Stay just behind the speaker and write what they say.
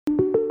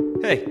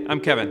Hey, I'm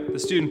Kevin, the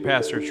student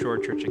pastor at Shore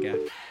Church of God.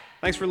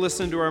 Thanks for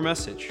listening to our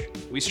message.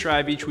 We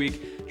strive each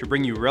week to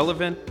bring you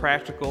relevant,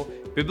 practical,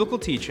 biblical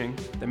teaching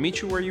that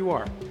meets you where you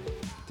are.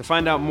 To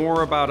find out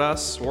more about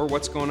us or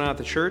what's going on at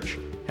the church,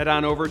 head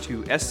on over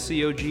to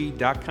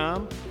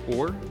scog.com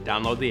or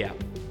download the app.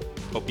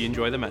 Hope you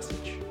enjoy the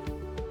message.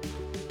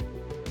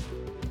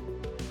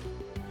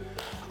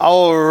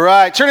 All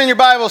right, turn in your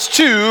Bibles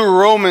to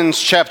Romans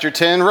chapter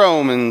 10.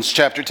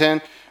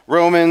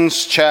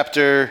 Romans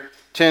chapter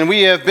 10.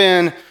 We have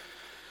been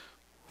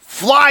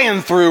flying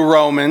through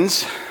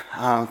Romans.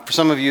 For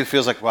some of you, it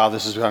feels like, wow,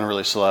 this has gone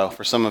really slow.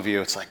 For some of you,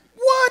 it's like,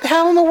 what?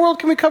 How in the world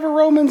can we cover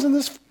Romans in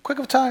this quick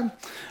of time?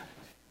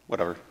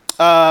 Whatever.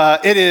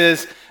 It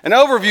is an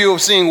overview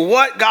of seeing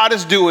what God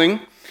is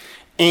doing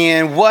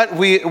and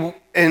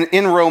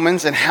in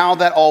Romans and how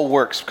that all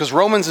works. Because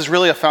Romans is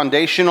really a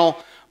foundational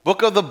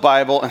book of the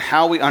Bible and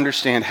how we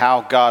understand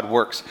how God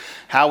works,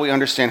 how we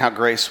understand how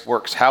grace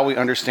works, how we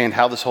understand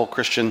how this whole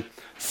Christian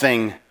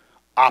thing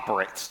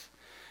operates.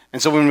 And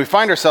so when we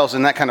find ourselves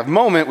in that kind of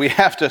moment, we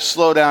have to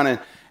slow down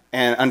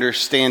and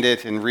understand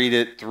it and read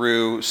it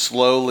through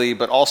slowly,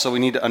 but also we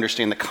need to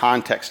understand the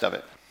context of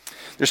it.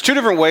 There's two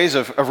different ways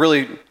there's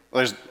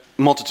a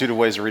multitude of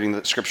ways of reading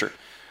the scripture,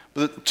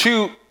 but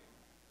two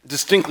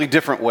distinctly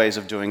different ways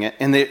of doing it,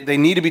 and they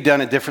need to be done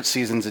at different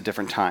seasons at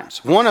different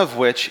times. One of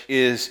which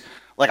is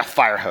like a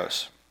fire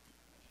hose.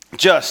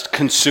 Just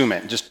consume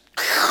it. Just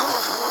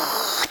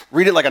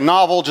read it like a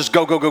novel. Just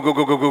go,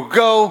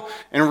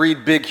 and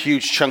read big,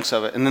 huge chunks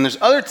of it. And then there's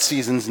other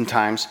seasons and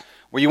times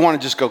where you want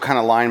to just go kind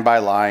of line by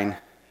line,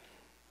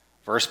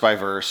 verse by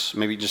verse,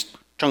 maybe just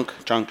chunk,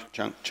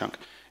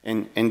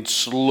 and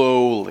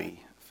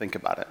slowly think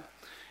about it.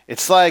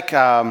 It's like,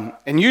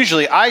 and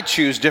usually I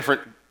choose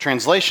different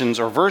translations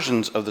or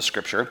versions of the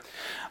scripture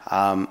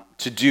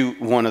to do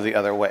one of the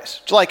other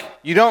ways. It's like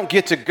you don't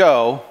get to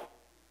go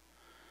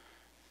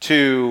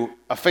to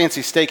a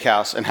fancy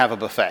steakhouse and have a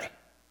buffet.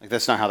 Like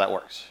that's not how that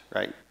works,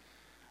 right?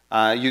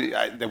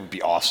 That would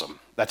be awesome.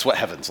 That's what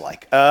heaven's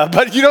like.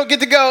 But you don't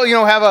get to go,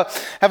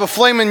 have a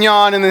filet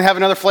mignon and then have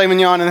another filet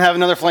mignon and have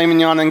another filet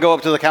mignon and go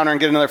up to the counter and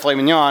get another filet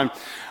mignon.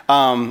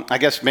 I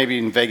guess maybe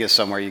in Vegas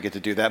somewhere you get to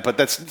do that, but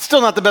that's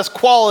still not the best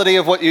quality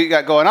of what you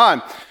got going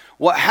on.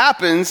 What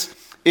happens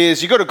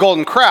is you go to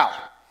Golden Corral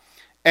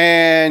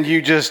and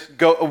you just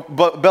go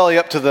belly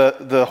up to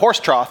the horse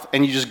trough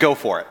and you just go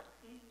for it,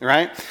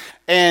 right?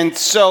 And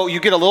so you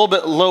get a little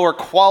bit lower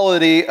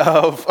quality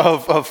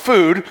of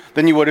food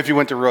than you would if you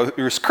went to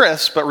Ruth's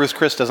Chris, but Ruth's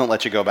Chris doesn't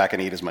let you go back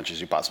and eat as much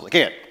as you possibly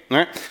can,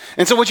 right?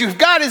 And so what you've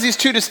got is these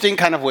two distinct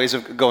kind of ways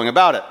of going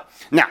about it.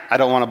 Now, I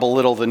don't want to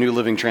belittle the New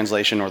Living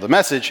Translation or the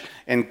Message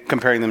and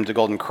comparing them to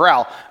Golden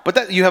Corral, but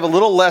that you have a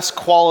little less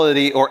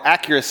quality or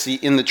accuracy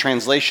in the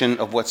translation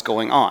of what's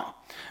going on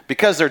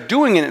because they're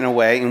doing it in a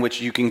way in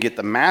which you can get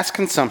the mass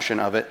consumption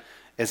of it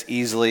as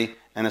easily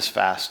and as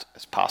fast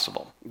as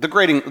possible. The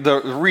reading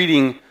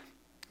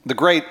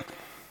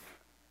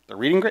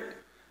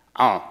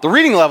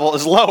level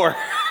is lower.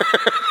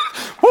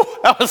 Whew,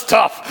 that was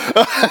tough.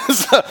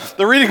 So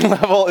the reading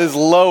level is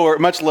lower,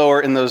 much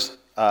lower in those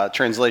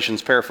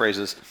translations,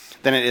 paraphrases,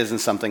 than it is in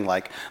something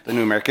like the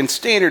New American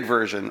Standard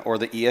Version or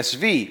the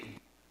ESV.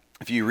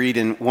 If you read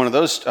in one of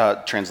those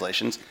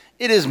translations,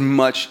 it is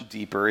much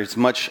deeper. It's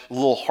a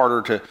little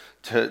harder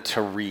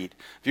to read.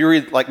 If you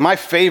read, like my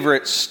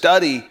favorite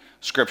study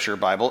Scripture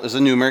Bible is the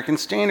New American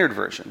Standard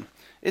Version.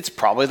 It's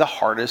probably the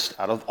hardest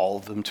out of all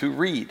of them to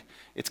read.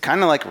 It's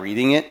kind of like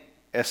reading it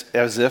as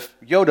if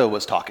Yoda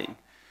was talking.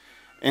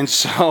 And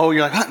so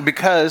you're like, huh?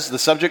 Because the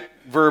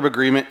subject-verb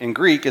agreement in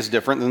Greek is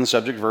different than the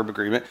subject-verb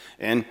agreement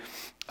in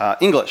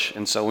English.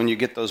 And so when you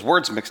get those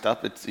words mixed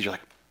up, you're like,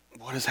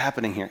 what is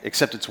happening here?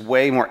 Except it's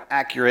way more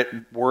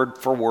accurate word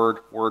for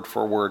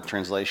word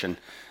translation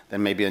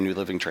than maybe a New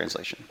Living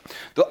Translation.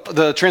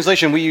 The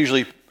translation we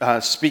usually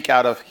speak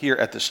out of here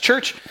at this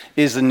church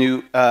is the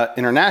New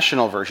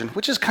International Version,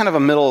 which is kind of a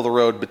middle of the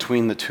road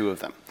between the two of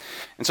them.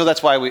 And so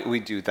that's why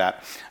we do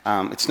that.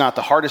 It's not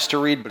the hardest to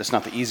read, but it's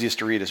not the easiest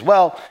to read as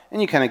well,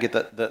 and you kind of get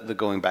the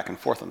going back and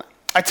forth on that.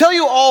 I tell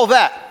you all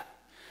that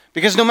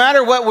because no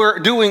matter what we're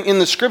doing in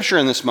the Scripture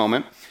in this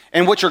moment,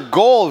 and what's your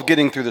goal of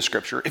getting through the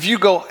Scripture, if you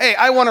go, hey,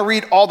 I want to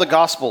read all the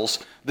Gospels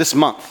this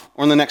month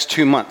or in the next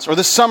 2 months, or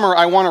this summer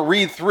I want to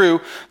read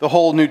through the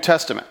whole New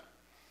Testament.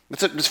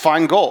 It's a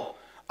fine goal.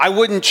 I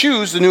wouldn't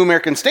choose the New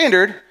American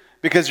Standard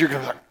because you're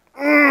going to be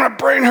like, my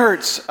brain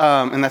hurts,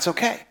 and that's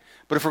okay.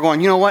 But if we're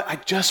going, you know what, I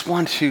just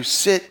want to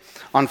sit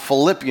on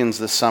Philippians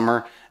this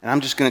summer, and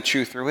I'm just going to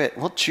chew through it.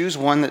 Well, choose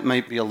one that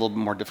might be a little bit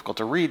more difficult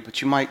to read,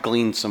 but you might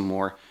glean some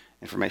more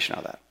information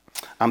out of that.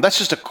 That's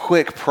just a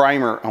quick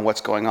primer on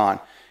what's going on.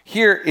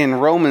 Here in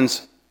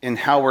Romans, in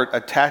how we're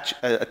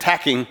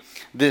attacking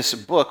this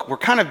book, we're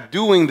kind of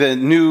doing the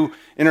New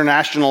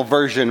International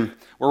Version.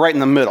 We're right in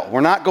the middle.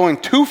 We're not going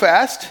too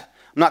fast.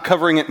 I'm not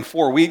covering it in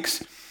 4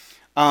 weeks.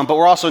 But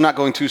we're also not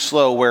going too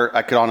slow where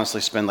I could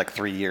honestly spend like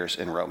 3 years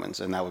in Romans,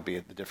 and that would be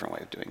a different way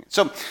of doing it.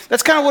 So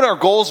that's kind of what our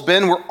goal's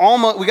been.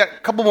 We got a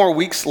couple more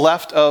weeks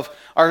left of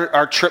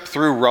our trip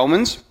through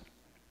Romans.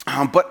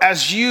 But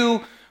as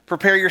you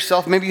prepare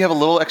yourself, maybe you have a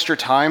little extra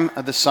time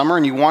this summer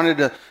and you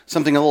wanted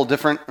something a little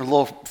different, a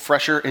little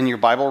fresher in your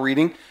Bible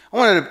reading. I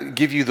wanted to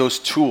give you those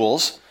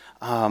tools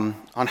on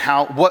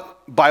what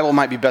Bible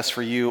might be best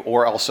for you,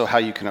 or also how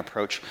you can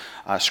approach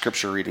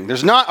scripture reading.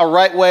 There's not a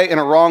right way and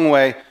a wrong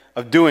way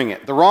of doing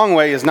it. The wrong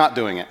way is not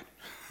doing it.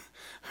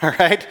 All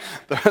right?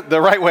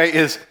 The right way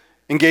is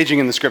engaging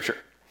in the scripture.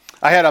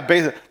 I had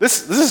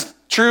this is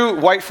true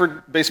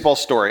Whiteford baseball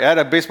story. I had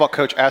a baseball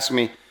coach ask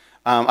me,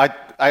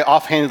 I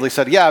offhandedly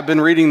said, yeah, I've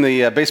been reading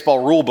the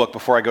baseball rule book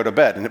before I go to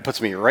bed, and it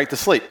puts me right to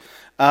sleep.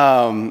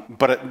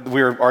 But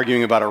we were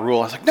arguing about a rule.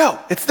 I was like, no,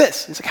 it's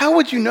this. He's like, how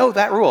would you know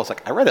that rule? I was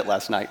like, I read it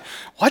last night.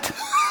 What?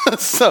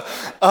 So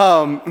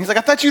he's like,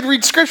 I thought you'd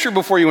read scripture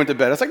before you went to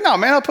bed. I was like, no,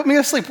 man, it'll put me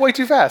to sleep way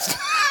too fast.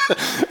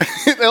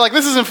 They're like,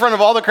 this is in front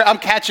of all the crowd. I'm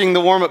catching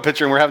the warm-up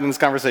picture, and we're having this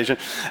conversation.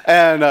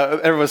 And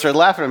everyone started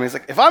laughing at me. He's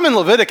like, if I'm in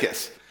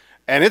Leviticus,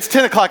 and it's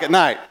 10 o'clock at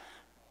night,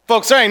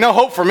 folks, there ain't no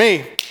hope for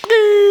me.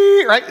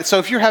 Right? So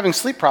if you're having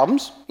sleep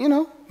problems,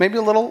 maybe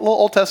a little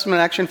Old Testament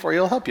action for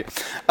you will help you.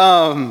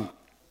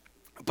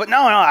 But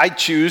no, I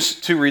choose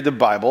to read the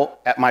Bible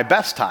at my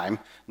best time,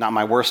 not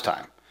my worst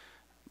time.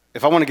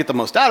 If I want to get the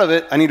most out of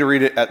it, I need to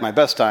read it at my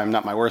best time,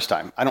 not my worst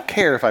time. I don't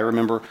care if I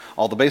remember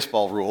all the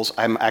baseball rules.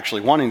 I'm actually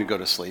wanting to go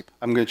to sleep.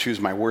 I'm going to choose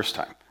my worst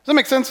time. Does that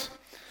make sense?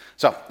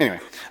 So anyway,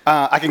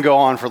 I can go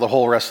on for the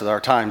whole rest of our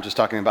time just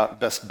talking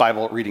about best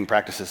Bible reading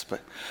practices,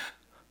 but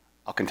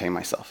I'll contain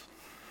myself.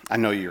 I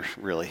know you're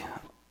really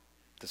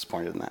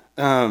disappointed in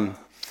that.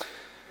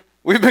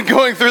 We've been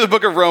going through the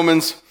book of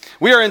Romans.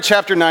 We are in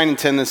chapter 9 and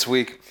 10 this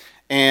week,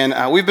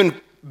 and we've been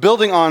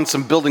building on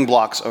some building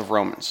blocks of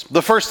Romans.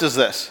 The first is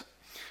this.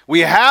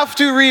 We have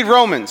to read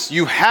Romans.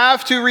 You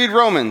have to read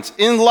Romans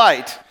in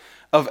light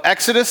of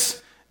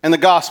Exodus and the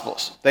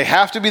Gospels. They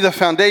have to be the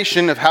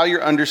foundation of how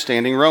you're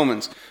understanding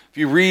Romans. If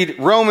you read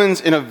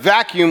Romans in a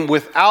vacuum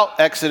without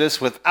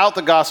Exodus, without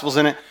the Gospels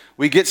in it,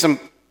 we get some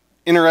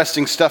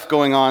interesting stuff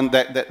going on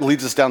that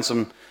leads us down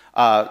some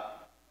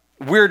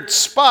weird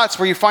spots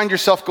where you find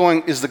yourself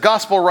going, is the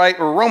Gospel right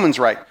or Romans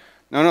right?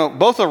 No,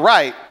 both are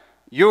right.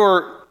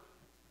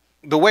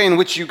 The way in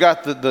which you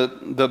got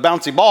the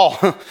bouncy ball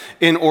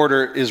in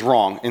order is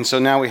wrong. And so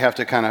now we have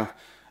to kind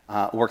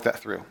of work that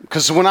through.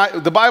 Because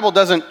the Bible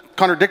doesn't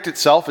contradict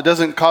itself. It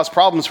doesn't cause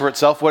problems for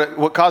itself.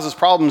 What causes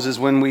problems is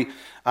when we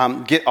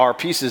get our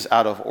pieces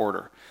out of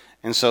order.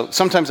 And so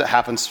sometimes that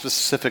happens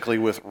specifically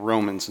with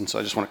Romans. And so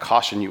I just want to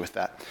caution you with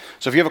that.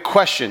 So if you have a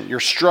question, you're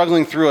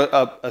struggling through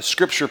a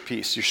scripture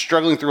piece, you're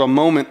struggling through a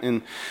moment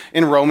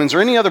in Romans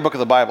or any other book of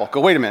the Bible, go,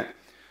 wait a minute.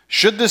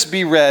 Should this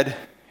be read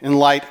in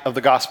light of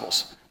the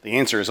Gospels? The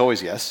answer is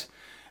always yes.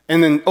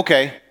 And then,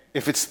 okay,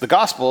 if it's the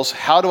Gospels,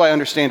 how do I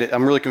understand it?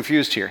 I'm really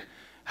confused here.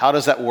 How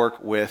does that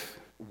work with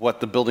what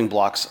the building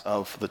blocks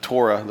of the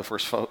Torah, the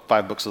first 5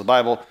 books of the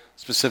Bible,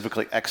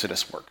 specifically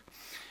Exodus, work?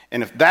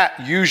 And if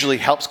that usually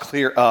helps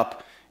clear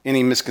up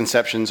any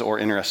misconceptions or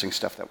interesting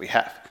stuff that we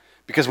have.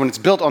 Because when it's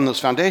built on those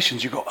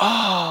foundations, you go,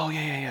 oh,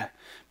 yeah.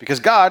 Because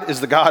God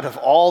is the God of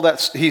all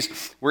that.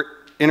 We're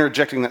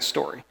interjecting that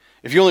story.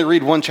 If you only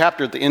read one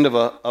chapter at the end of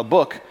a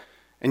book,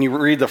 and you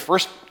read the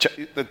first,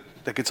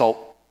 that gets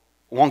all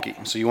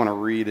wonky. So you want to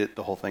read it,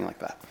 the whole thing like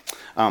that.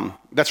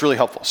 That's really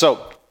helpful.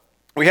 So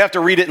we have to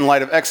read it in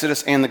light of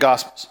Exodus and the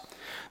Gospels.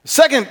 The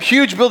second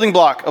huge building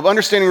block of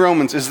understanding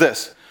Romans is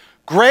this.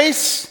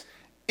 Grace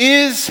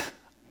is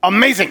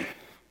amazing.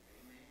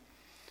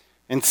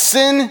 And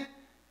sin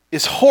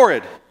is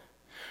horrid.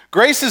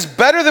 Grace is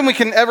better than we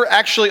can ever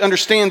actually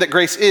understand that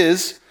grace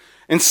is.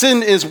 And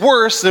sin is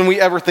worse than we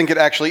ever think it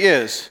actually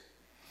is.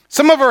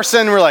 Some of our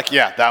sin, we're like,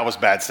 yeah, that was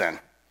bad sin.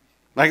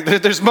 Like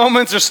there's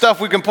moments or stuff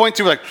we can point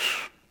to, like,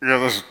 yeah,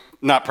 I was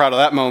not proud of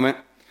that moment.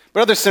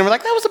 But other sin, we're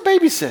like, that was a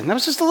baby sin. That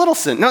was just a little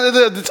sin. No,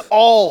 it's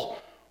all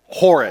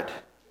horrid.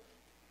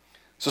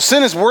 So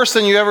sin is worse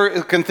than you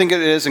ever can think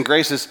it is, and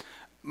grace is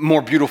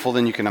more beautiful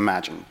than you can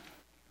imagine.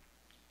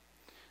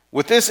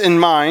 With this in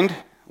mind,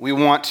 we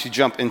want to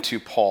jump into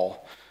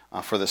Paul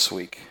for this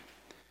week.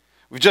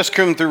 We've just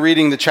come through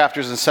reading the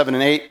chapters in 7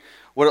 and 8,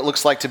 what it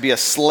looks like to be a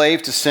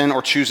slave to sin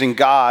or choosing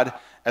God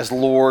as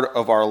Lord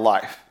of our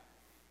life.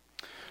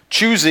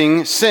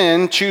 Choosing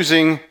sin,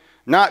 choosing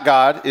not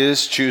God,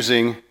 is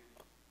choosing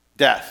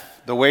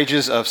death. The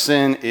wages of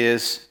sin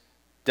is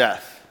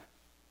death.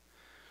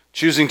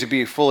 Choosing to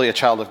be fully a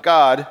child of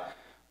God,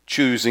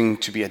 choosing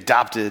to be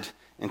adopted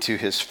into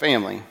his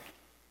family.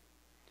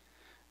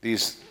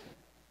 These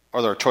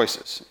are their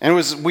choices. And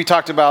we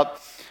talked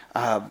about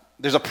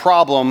there's a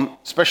problem,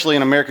 especially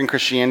in American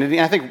Christianity,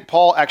 and I think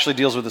Paul actually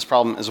deals with this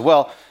problem as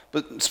well,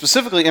 but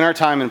specifically in our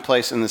time and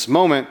place in this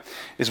moment,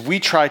 is we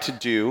try to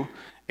do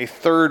a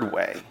third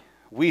way.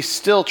 We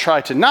still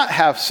try to not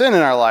have sin in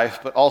our life,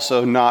 but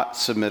also not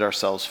submit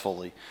ourselves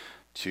fully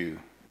to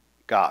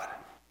God.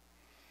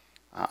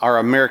 Our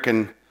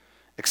American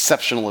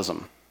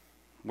exceptionalism.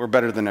 We're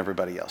better than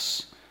everybody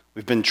else.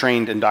 We've been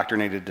trained,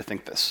 indoctrinated to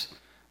think this,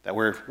 that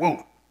we're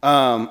woo.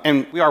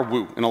 And we are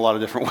woo in a lot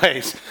of different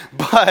ways,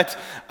 but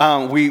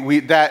we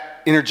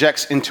that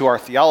interjects into our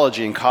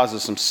theology and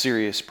causes some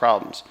serious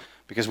problems.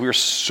 because we are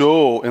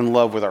so in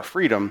love with our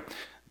freedom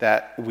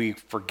that we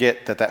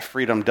forget that that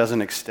freedom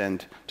doesn't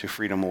extend to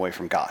freedom away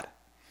from God.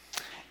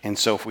 And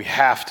so if we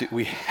have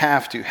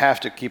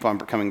to keep on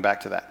coming back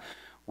to that.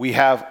 We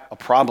have a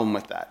problem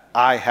with that.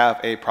 I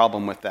have a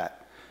problem with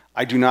that.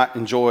 I do not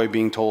enjoy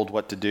being told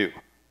what to do.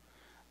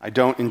 I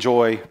don't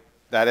enjoy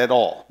that at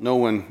all.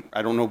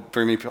 I don't know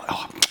very many people,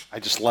 I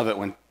just love it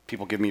when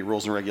people give me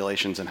rules and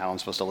regulations and how I'm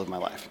supposed to live my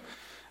life,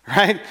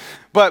 right?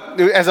 But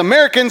as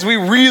Americans, we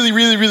really,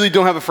 really, really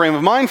don't have a frame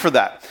of mind for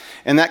that.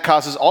 And that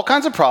causes all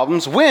kinds of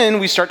problems when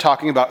we start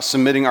talking about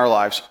submitting our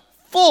lives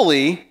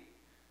fully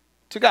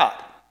to God.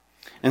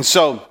 And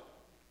so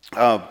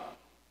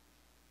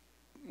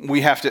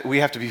we have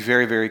to be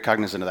very, very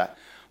cognizant of that.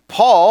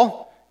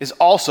 Paul is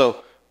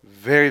also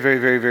very, very,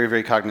 very, very,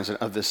 very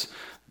cognizant of this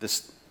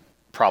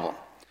problem.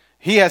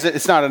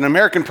 It's not an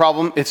American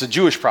problem, it's a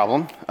Jewish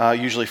problem,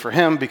 usually for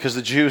him, because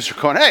the Jews are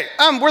going, hey,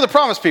 we're the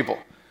promised people.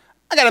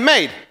 I got it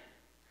made.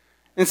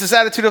 And it's this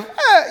attitude of,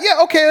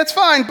 yeah, okay, that's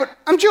fine, but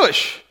I'm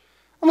Jewish.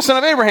 I'm a son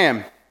of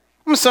Abraham.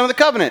 I'm a son of the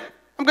covenant.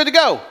 I'm good to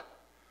go.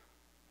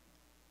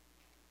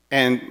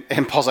 And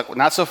Paul's like, well,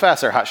 not so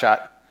fast there,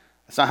 hotshot.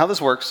 That's not how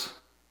this works.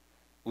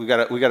 We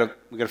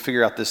gotta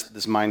figure out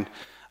this mind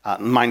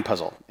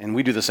puzzle. And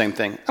we do the same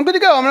thing. I'm good to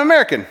go. I'm an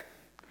American.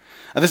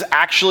 This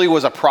actually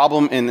was a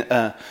problem in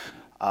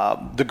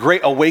the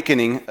Great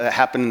Awakening that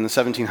happened in the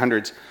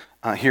 1700s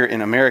here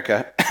in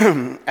America.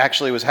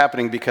 Actually was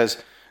happening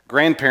because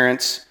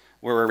grandparents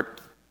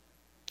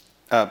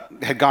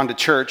had gone to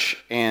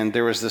church, and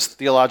there was this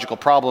theological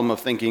problem of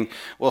thinking,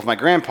 well, if my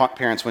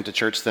grandparents went to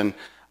church, then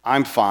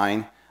I'm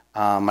fine.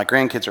 My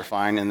grandkids are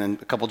fine, and then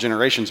a couple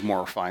generations more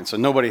are fine. So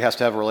nobody has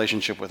to have a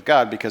relationship with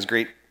God because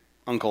great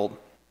uncle,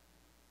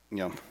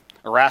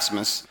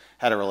 Erasmus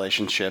had a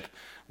relationship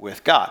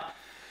with God.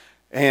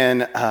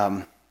 And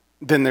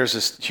then there's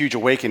this huge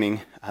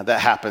awakening that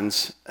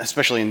happens,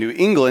 especially in New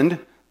England,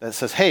 that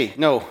says, hey,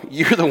 no,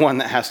 you're the one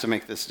that has to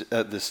make this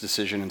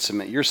decision and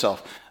submit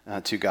yourself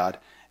to God.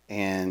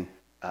 And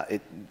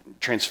it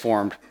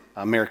transformed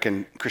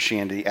American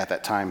Christianity at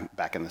that time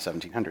back in the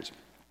 1700s.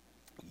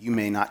 You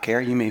may not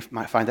care. You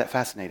might find that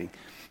fascinating.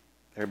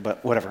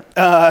 But whatever.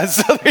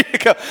 So there you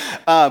go.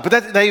 But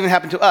that even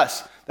happened to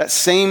us.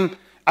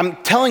 I'm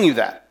telling you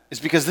that is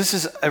because this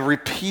is a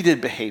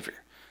repeated behavior.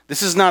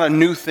 This is not a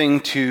new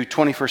thing to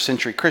 21st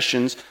century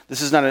Christians.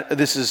 This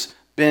has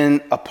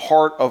been a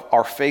part of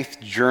our faith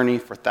journey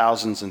for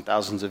thousands and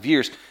thousands of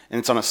years. And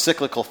it's on a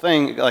cyclical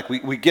thing. Like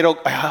we get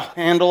a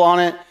handle on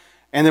it,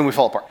 and then we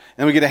fall apart.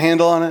 And we get a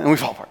handle on it, and we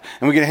fall apart.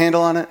 And we get a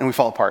handle on it, and we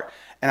fall apart.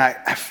 And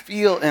I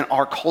feel in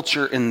our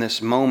culture in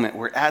this moment,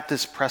 we're at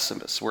this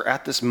precipice. We're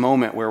at this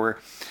moment where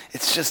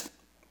it's just,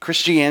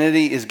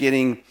 Christianity is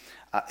getting,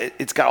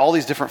 it's got all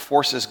these different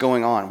forces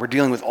going on. We're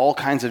dealing with all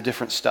kinds of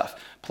different stuff.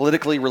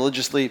 Politically,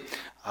 religiously,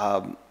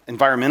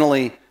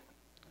 environmentally,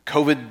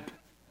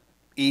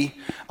 COVID-y,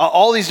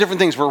 all these different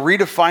things. We're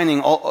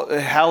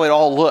redefining how it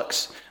all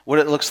looks, what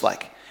it looks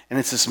like. And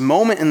it's this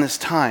moment in this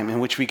time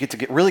in which we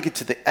really get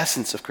to the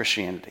essence of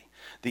Christianity.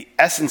 The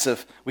essence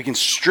of, we can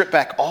strip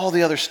back all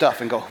the other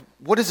stuff and go,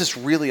 what is this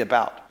really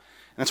about?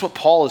 And that's what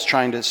Paul is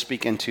trying to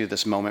speak into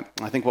this moment.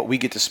 I think what we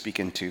get to speak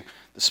into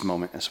this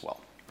moment as well.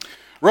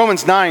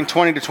 Romans 9,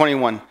 20 to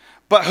 21.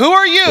 But who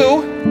are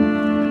you?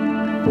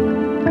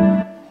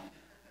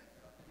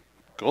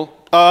 Cool.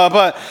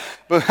 But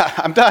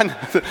I'm done.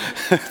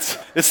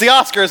 It's the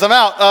Oscars. I'm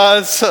out.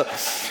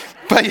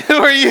 But who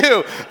are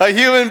you, a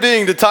human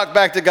being, to talk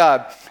back to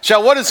God?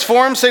 Shall what is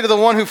formed say to the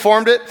one who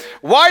formed it,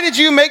 why did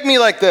you make me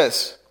like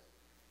this?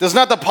 Does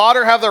not the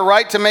potter have the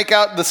right to make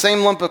out the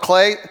same lump of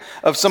clay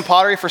of some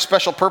pottery for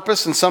special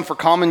purpose and some for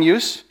common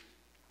use?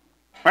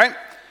 Right?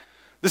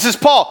 This is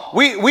Paul.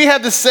 We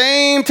have the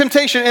same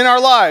temptation in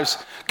our lives.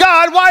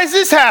 God, why is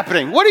this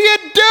happening? What are you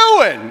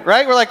doing?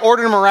 Right? We're like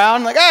ordering him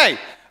around, like, hey,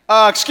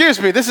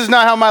 excuse me, this is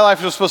not how my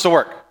life is supposed to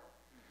work.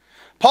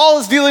 Paul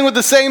is dealing with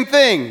the same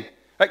thing.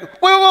 Like,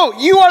 whoa,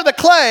 you are the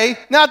clay,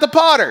 not the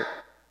potter.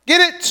 Get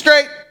it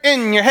straight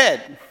in your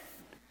head.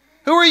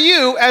 Who are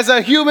you as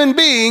a human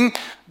being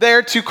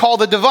there to call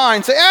the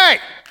divine? Say, hey,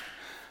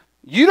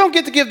 you don't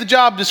get to give the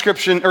job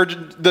description or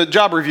the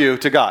job review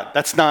to God.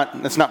 That's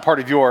not part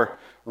of your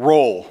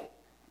role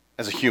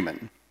as a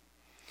human.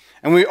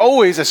 And we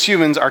always, as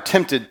humans, are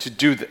tempted to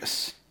do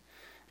this.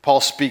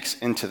 Paul speaks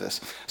into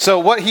this. So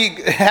what he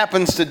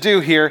happens to do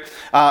here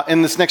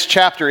in this next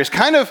chapter is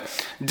kind of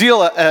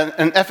deal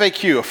an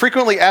FAQ, a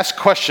frequently asked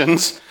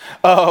questions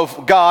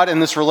of God in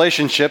this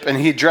relationship, and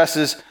he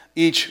addresses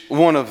each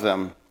one of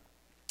them.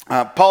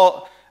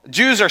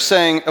 Jews are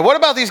saying, what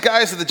about these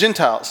guys of the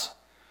Gentiles?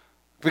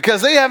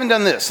 Because they haven't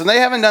done this, and they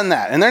haven't done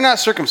that, and they're not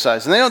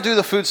circumcised, and they don't do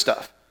the food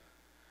stuff.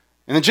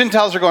 And the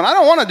Gentiles are going, I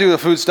don't want to do the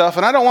food stuff,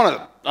 and I don't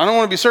want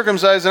to be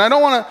circumcised, and I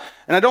don't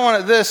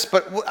want this,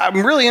 but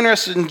I'm really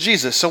interested in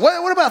Jesus. So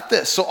what about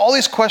this? So all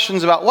these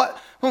questions about what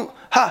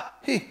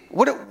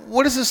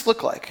does this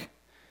look like?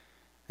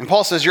 And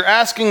Paul says, you're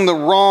asking the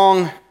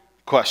wrong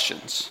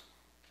questions.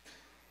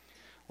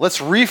 Let's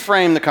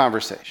reframe the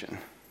conversation.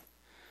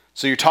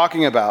 So you're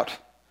talking about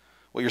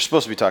what you're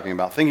supposed to be talking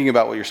about, thinking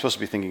about what you're supposed to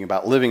be thinking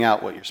about, living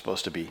out what you're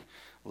supposed to be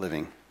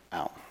living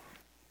out.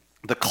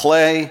 The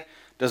clay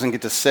doesn't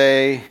get to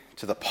say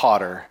to the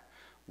potter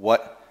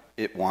what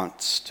it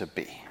wants to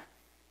be.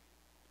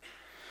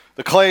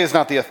 The clay is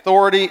not the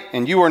authority,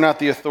 and you are not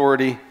the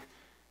authority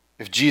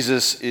if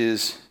Jesus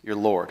is your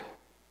Lord.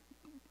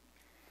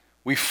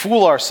 We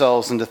fool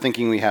ourselves into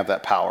thinking we have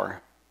that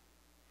power,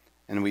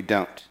 and we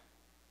don't.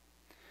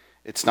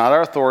 It's not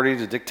our authority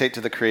to dictate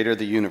to the creator of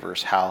the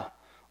universe how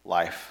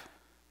life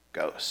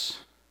goes.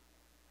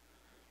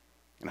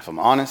 And if I'm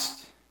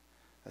honest,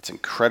 that's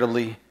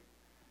incredibly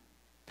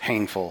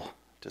painful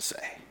to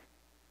say.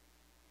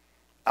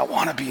 I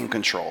want to be in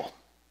control.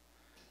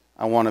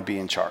 I want to be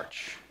in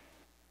charge.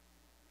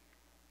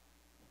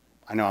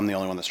 I know I'm the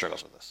only one that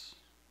struggles with this,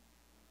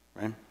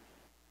 right?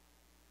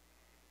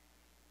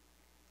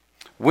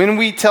 When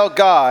we tell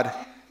God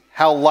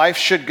how life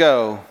should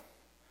go,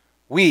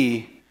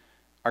 we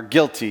are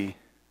guilty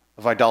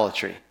of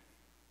idolatry.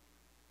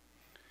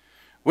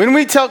 When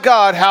we tell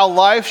God how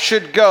life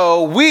should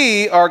go,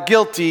 we are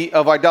guilty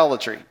of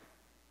idolatry.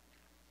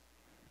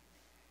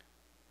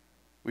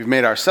 We've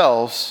made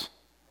ourselves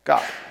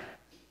God.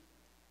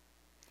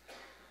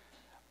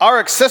 Our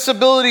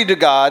accessibility to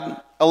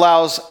God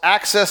allows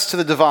access to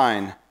the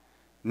divine,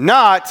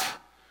 not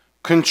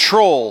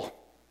control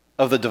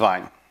of the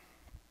divine.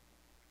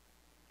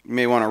 You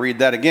may want to read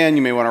that again.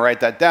 You may want to write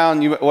that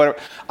down. Whatever.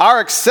 Our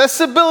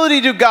accessibility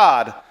to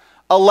God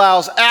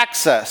allows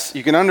access.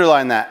 You can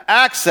underline that.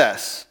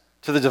 Access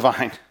to the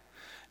divine,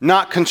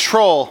 not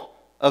control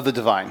of the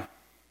divine.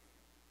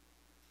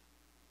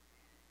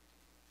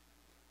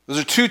 Those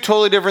are two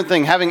totally different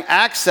things. Having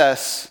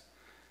access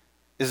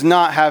is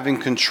not having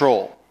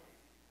control.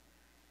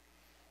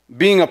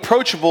 Being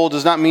approachable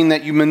does not mean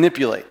that you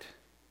manipulate.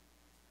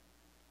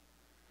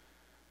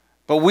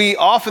 But we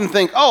often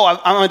think, oh,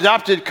 I'm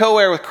adopted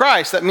co-heir with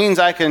Christ. That means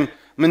I can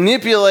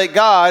manipulate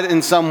God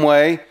in some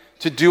way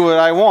to do what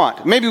I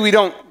want. Maybe we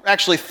don't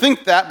actually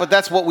think that, but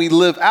that's what we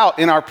live out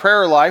in our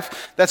prayer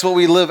life. That's what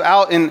we live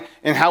out in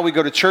how we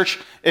go to church.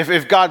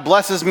 If God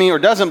blesses me or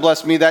doesn't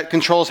bless me, that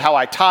controls how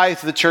I tithe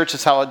to the church.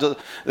 It's how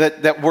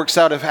that works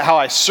out of how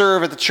I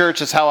serve at the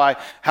church. It's how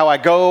I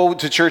go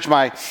to church.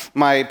 My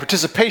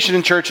participation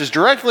in church is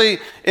directly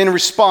in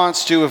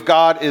response to if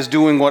God is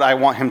doing what I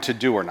want him to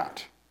do or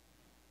not.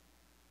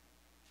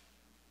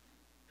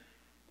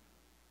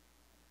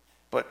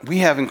 But we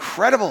have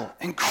incredible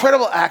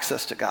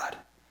access to God.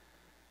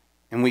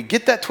 And we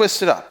get that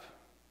twisted up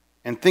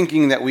and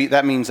thinking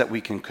that means that we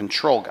can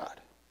control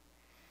God.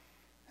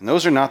 And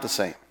those are not the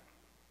same.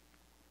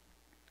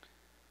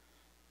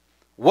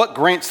 What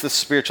grants this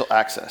spiritual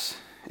access?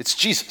 It's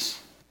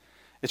Jesus.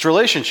 It's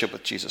relationship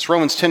with Jesus.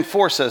 Romans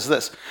 10:4 says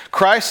this,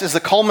 Christ is the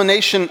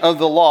culmination of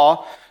the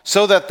law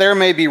so that there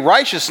may be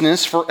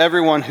righteousness for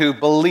everyone who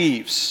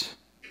believes.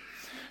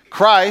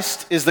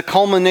 Christ is the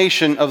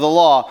culmination of the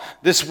law.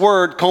 This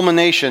word,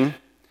 culmination,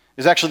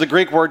 is actually the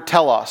Greek word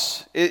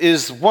telos. It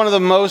is one of the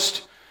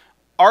most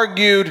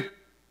argued,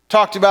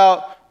 talked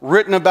about,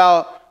 written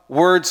about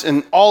words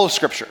in all of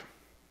Scripture.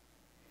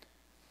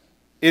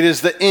 It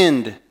is the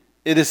end.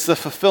 It is the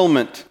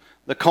fulfillment,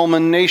 the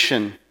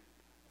culmination,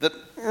 the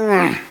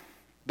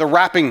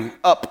wrapping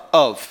up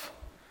of,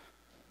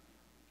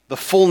 the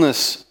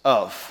fullness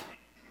of.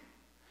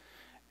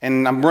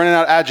 And I'm running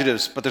out of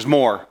adjectives, but there's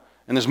more,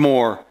 and there's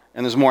more,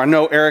 and there's more. I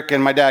know Eric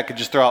and my dad could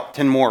just throw out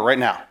 10 more right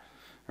now.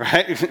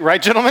 Right?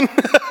 Right, gentlemen?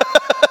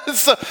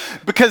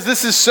 Because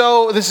this is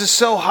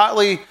so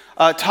hotly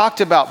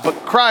talked about. But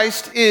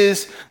Christ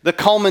is the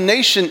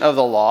culmination of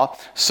the law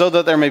so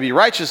that there may be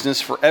righteousness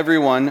for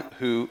everyone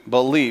who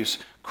believes.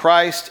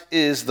 Christ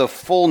is the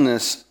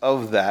fullness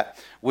of that,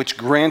 which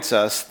grants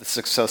us this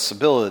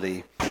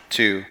accessibility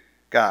to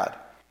God.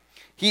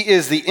 He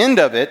is the end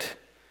of it,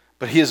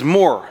 but he is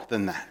more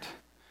than that.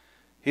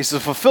 He's the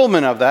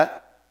fulfillment of that,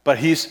 but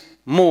he's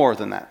more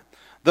than that.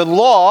 The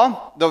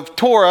law, the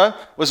Torah,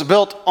 was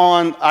built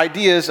on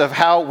ideas of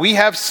how we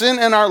have sin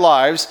in our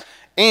lives,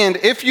 and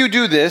if you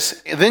do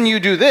this, then you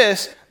do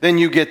this, then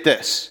you get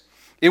this.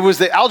 It was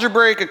the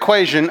algebraic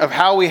equation of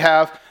how we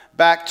have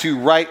back to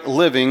right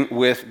living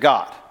with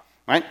God,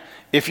 right?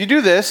 If you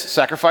do this,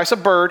 sacrifice a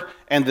bird,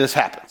 and this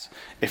happens.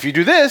 If you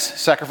do this,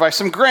 sacrifice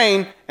some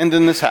grain, and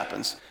then this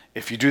happens.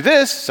 If you do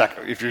this,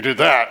 if you do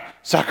that,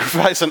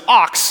 sacrifice an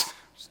ox,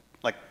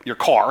 like your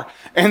car,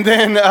 and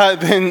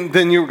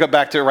then you go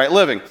back to right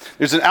living.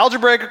 There's an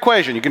algebraic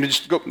equation. You can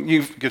just go,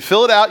 you can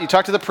fill it out. You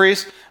talk to the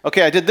priest.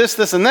 Okay, I did this,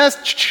 this, and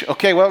this.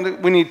 Okay, well,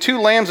 we need 2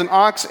 lambs, an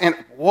ox, and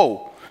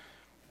whoa,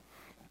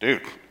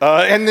 dude.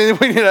 And then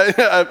we need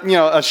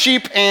a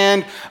sheep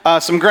and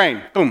some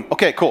grain. Boom.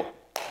 Okay, cool.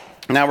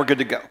 Now we're good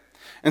to go.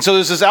 And so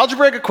there's this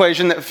algebraic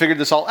equation that figured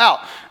this all out.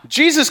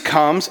 Jesus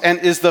comes and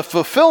is the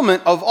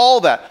fulfillment of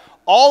all that.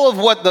 All of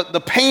what the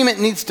payment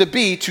needs to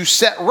be to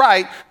set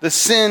right the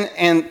sin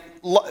and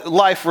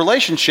life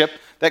relationship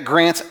that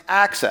grants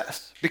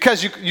access.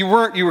 Because you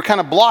were kind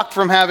of blocked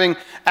from having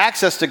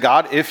access to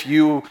God if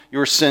you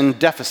were sin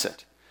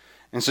deficit.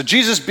 And so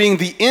Jesus being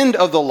the end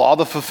of the law,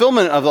 the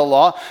fulfillment of the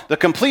law, the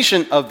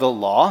completion of the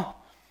law,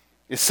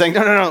 is saying,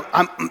 no,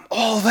 I'm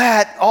all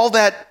that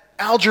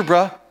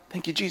algebra,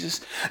 thank you,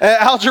 Jesus.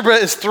 Algebra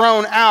is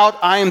thrown out.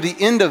 I am the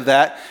end of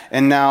that.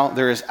 And now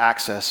there is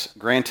access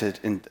granted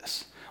in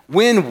this.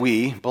 When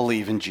we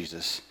believe in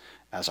Jesus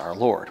as our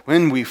Lord,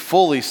 when we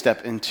fully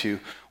step into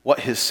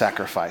what his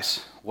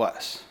sacrifice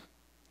was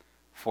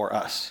for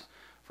us,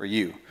 for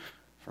you,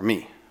 for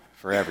me,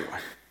 for everyone.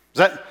 Is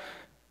that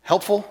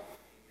helpful?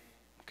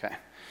 Okay.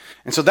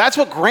 And so that's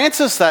what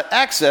grants us that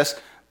access,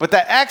 but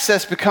that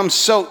access becomes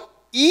so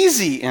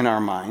easy in our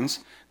minds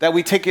that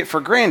we take it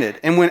for granted.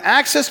 And when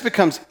access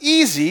becomes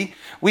easy,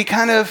 we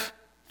kind of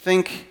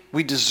think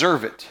we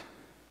deserve it.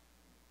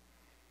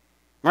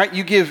 Right?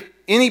 You give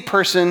any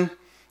person,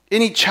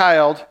 any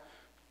child,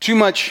 too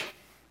much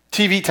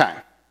TV time.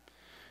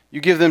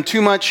 You give them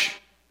too much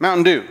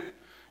Mountain Dew.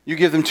 You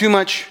give them too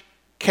much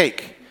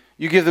cake.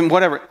 You give them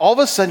whatever. All of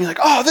a sudden, you're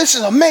like, oh, this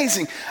is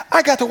amazing.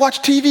 I got to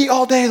watch TV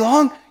all day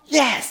long.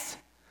 Yes.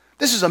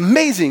 This is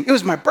amazing. It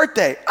was my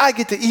birthday. I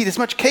get to eat as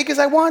much cake as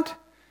I want.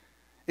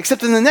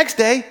 Except then the next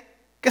day,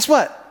 guess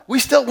what? We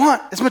still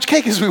want as much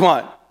cake as we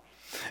want.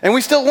 And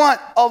we still want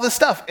all this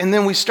stuff. And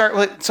then we start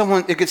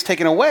with it gets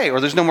taken away, or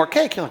there's no more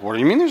cake. You're like, what do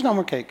you mean there's no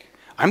more cake?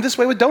 I'm this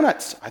way with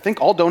donuts. I think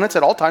all donuts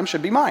at all times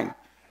should be mine.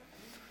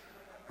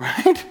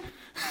 Right?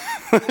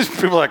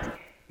 People are like,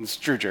 it's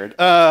true, Jared.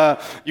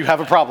 You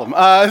have a problem.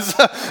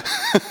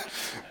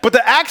 But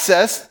the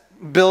access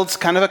builds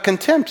kind of a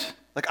contempt.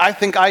 Like, I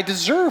think I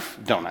deserve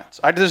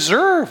donuts. I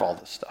deserve all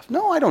this stuff.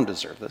 No, I don't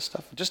deserve this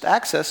stuff. Just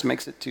access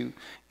makes it too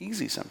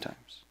easy sometimes.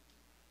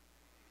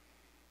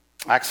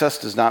 Access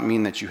does not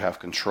mean that you have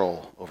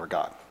control over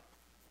God.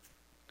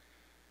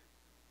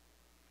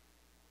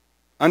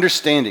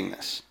 Understanding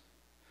this,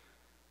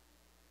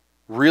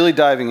 really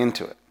diving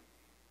into it,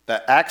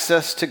 that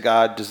access to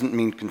God doesn't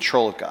mean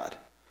control of God,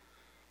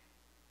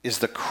 is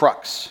the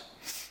crux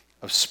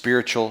of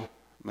spiritual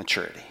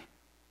maturity.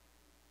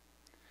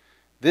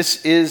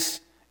 This is,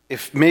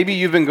 if maybe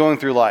you've been going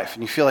through life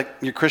and you feel like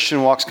your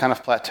Christian walk's kind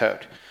of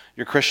plateaued,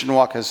 your Christian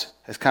walk has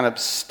kind of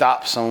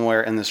stopped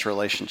somewhere in this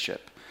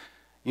relationship.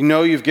 You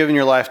know you've given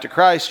your life to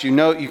Christ, you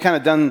know you've kind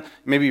of done,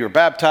 maybe you're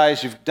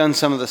baptized, you've done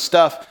some of the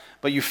stuff,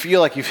 but you feel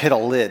like you've hit a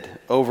lid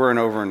over and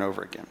over and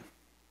over again.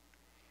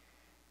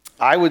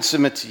 I would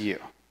submit to you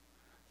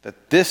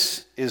that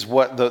this is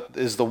what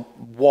is the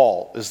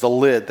wall, is the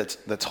lid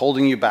that's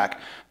holding you back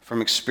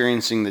from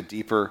experiencing the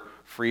deeper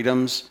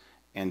freedoms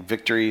and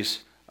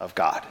victories of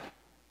God.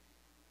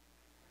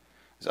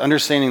 It's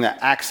understanding that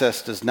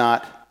access does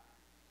not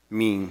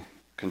mean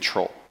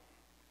control.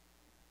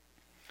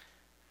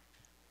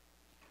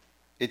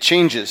 It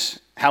changes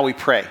how we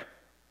pray.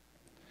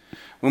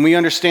 When we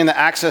understand that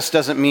access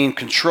doesn't mean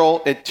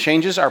control, it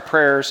changes our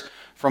prayers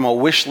from a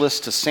wish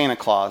list to Santa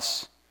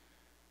Claus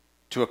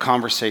to a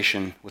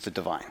conversation with the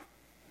divine.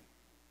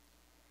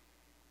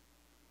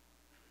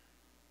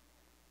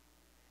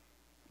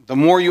 The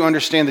more you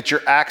understand that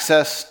your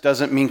access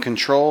doesn't mean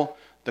control,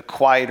 the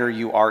quieter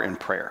you are in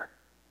prayer.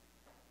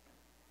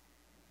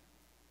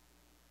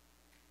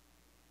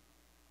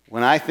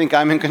 When I think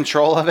I'm in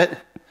control of it,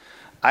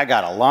 I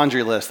got a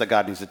laundry list that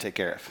God needs to take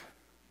care of.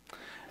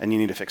 And you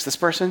need to fix this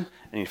person,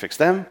 and you need to fix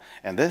them,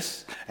 and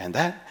this, and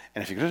that,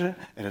 and if you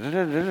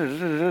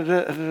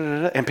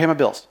and pay my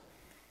bills.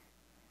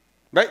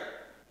 Right?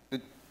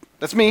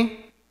 That's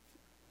me.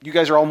 You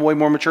guys are all way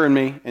more mature than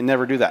me and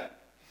never do that.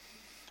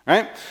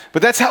 Right?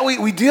 But that's how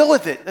we deal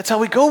with it. That's how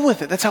we go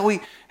with it. That's how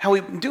we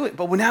do it.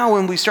 But now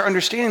when we start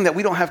understanding that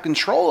we don't have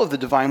control of the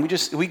divine,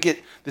 we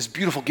get this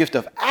beautiful gift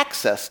of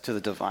access to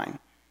the divine.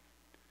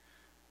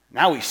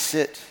 Now we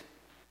sit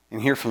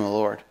and hear from the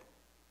Lord.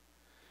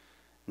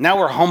 Now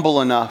we're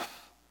humble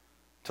enough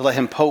to let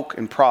him poke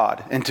and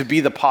prod and to be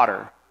the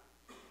potter.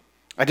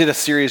 I did a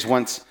series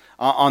once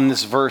on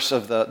this verse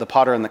of the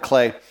potter and the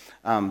clay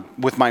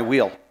with my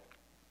wheel.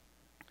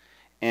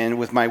 And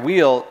with my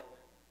wheel,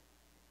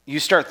 you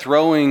start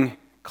throwing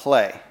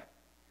clay.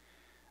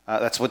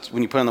 That's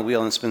when you put it on the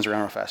wheel and it spins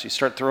around real fast. You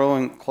start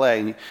throwing clay.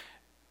 And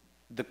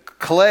the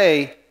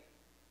clay,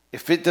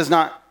 if it's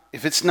not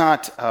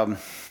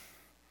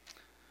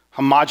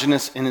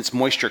homogeneous in its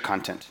moisture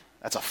content,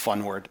 that's a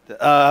fun word.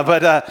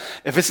 But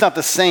if it's not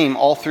the same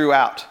all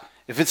throughout,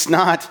 if it's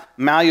not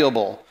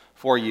malleable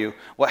for you,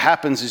 what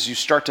happens is you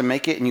start to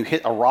make it and you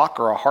hit a rock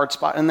or a hard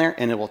spot in there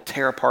and it will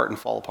tear apart and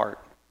fall apart.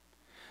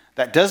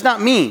 That does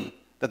not mean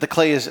that the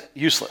clay is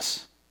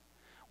useless.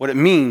 What it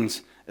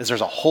means is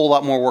there's a whole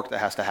lot more work that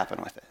has to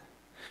happen with it.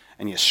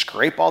 And you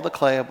scrape all the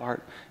clay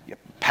apart, you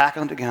pack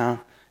them together,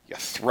 you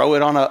throw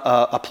it on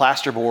a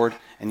plaster board,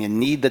 and you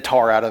knead the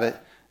tar out of it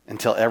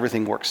until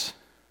everything works.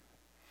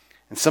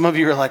 And some of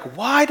you are like,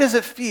 why does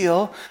it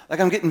feel like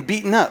I'm getting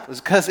beaten up? It's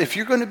because if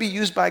you're going to be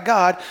used by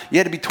God, you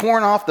had to be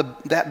torn off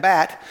that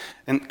bat,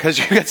 and because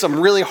you got some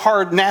really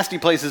hard, nasty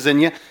places in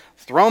you,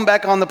 thrown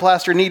back on the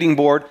plaster kneading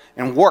board,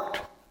 and worked.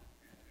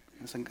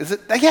 It's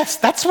like, yes,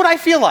 that's what I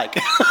feel like.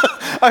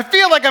 I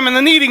feel like I'm in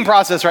the kneading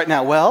process right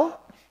now. Well,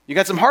 you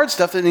got some hard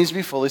stuff that needs to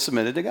be fully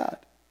submitted to God.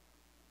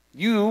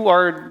 You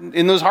are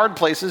in those hard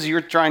places,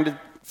 you're trying to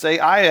say,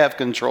 I have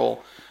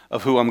control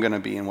of who I'm going to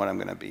be and what I'm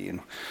going to be and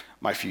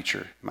my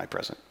future, my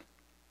present.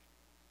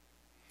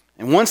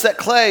 And once that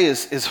clay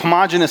is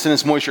homogeneous in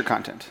its moisture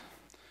content,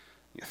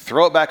 you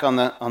throw it back on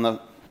the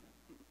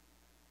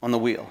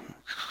wheel.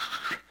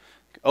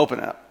 Open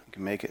it up. You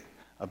can make it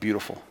a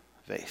beautiful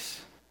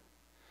vase.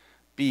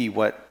 Be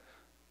what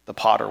the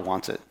potter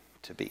wants it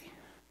to be.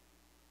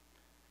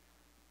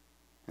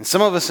 And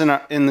some of us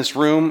in this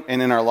room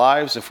and in our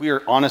lives, if we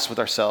are honest with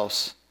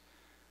ourselves,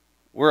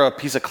 we're a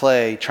piece of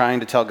clay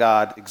trying to tell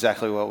God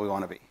exactly what we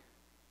want to be.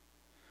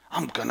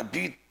 I'm going to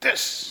be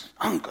this.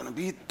 I'm going to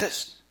be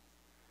this.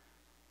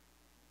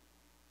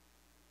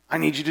 I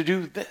need you to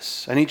do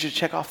this. I need you to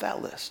check off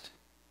that list.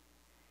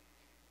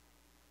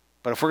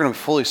 But if we're going to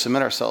fully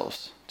submit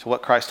ourselves to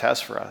what Christ has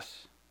for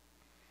us,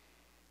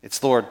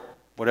 it's, Lord,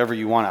 whatever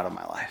you want out of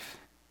my life.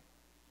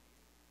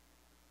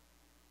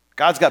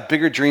 God's got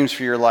bigger dreams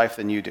for your life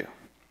than you do.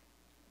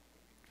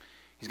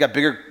 He's got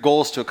bigger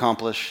goals to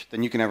accomplish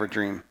than you can ever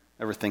dream,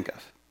 ever think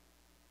of.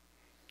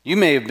 You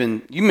may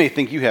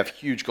think you have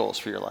huge goals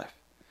for your life.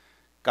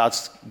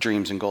 God's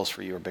dreams and goals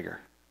for you are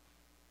bigger.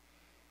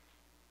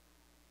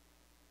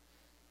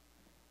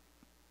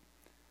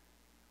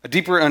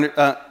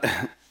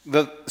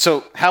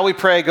 So how we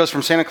pray goes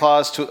from Santa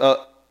Claus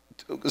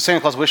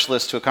Santa Claus wish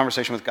list to a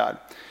conversation with God.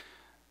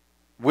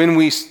 When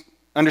we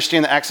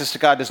understand that access to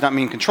God does not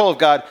mean control of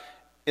God,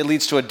 it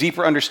leads to a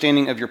deeper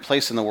understanding of your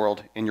place in the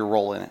world and your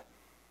role in it.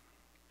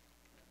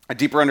 A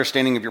deeper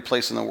understanding of your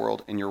place in the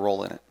world and your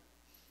role in it.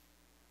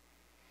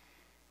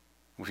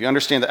 If you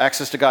understand that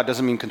access to God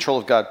doesn't mean control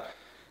of God,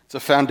 it's a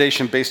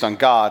foundation based on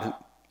God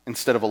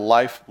instead of a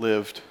life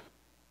lived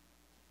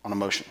on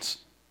emotions.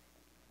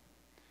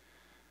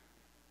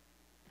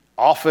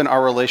 Often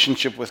our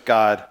relationship with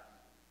God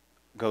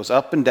goes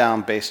up and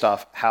down based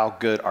off how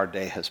good our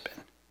day has been.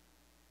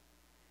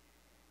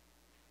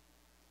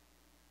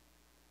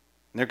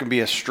 And there can be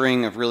a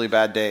string of really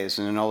bad days,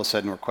 and then all of a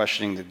sudden we're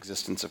questioning the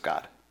existence of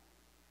God.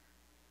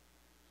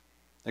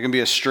 There can be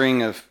a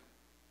string of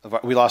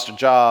we lost a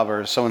job,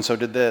 or so-and-so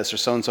did this, or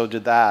so-and-so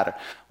did that, or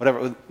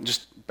whatever.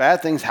 Just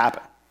bad things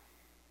happen.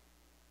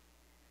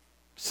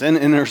 Sin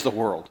enters the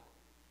world.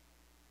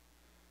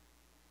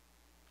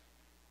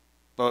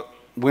 But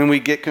when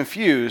we get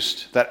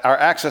confused that our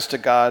access to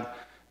God,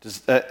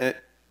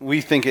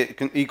 we think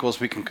it equals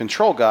we can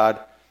control God,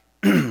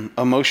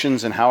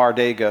 emotions and how our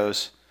day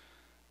goes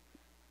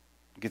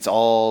gets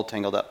all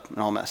tangled up and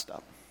all messed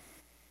up.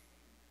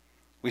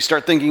 We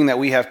start thinking that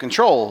we have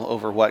control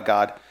over what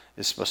God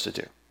is supposed to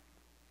do.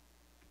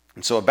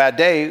 And so a bad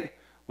day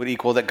would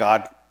equal that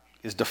God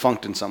is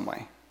defunct in some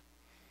way.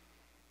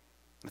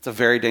 It's a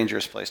very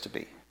dangerous place to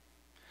be.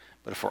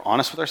 But if we're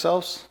honest with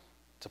ourselves,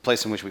 it's a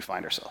place in which we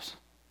find ourselves.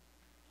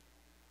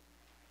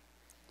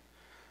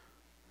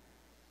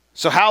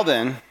 So how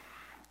then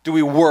do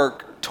we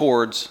work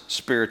towards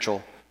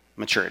spiritual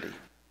maturity?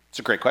 It's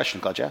a great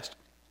question. Glad you asked.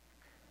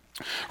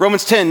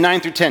 Romans 10, 9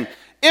 through 10.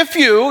 If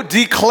you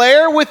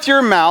declare with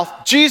your mouth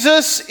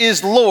Jesus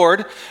is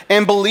Lord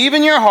and believe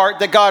in your heart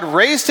that God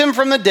raised him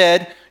from the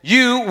dead,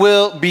 you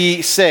will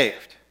be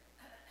saved.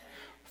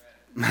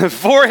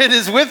 For it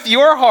is with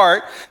your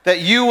heart that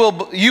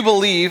you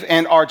believe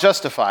and are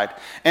justified,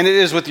 and it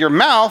is with your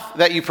mouth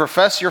that you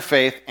profess your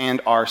faith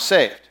and are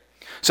saved.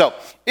 So,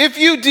 if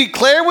you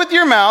declare with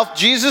your mouth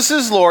Jesus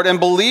is Lord and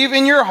believe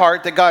in your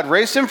heart that God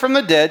raised him from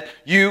the dead,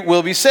 you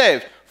will be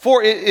saved.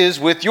 For it is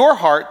with your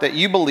heart that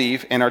you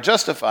believe and are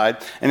justified,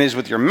 and it is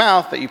with your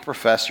mouth that you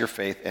profess your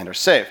faith and are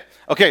saved.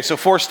 Okay, so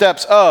 4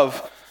 steps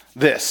of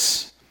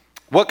this.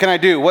 What can I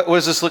do? What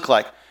does this look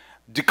like?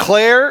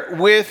 Declare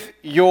with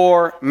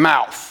your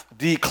mouth.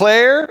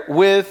 Declare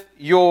with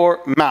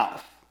your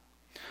mouth.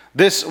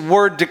 This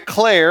word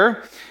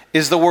declare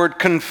is the word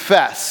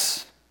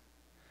confess.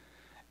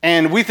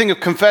 And we think of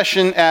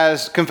confession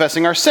as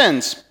confessing our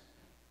sins.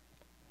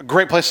 A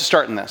great place to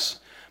start in this.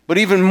 But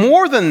even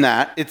more than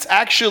that, it's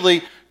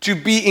actually to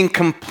be in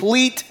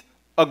complete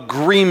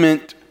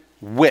agreement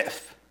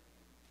with.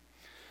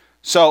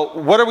 So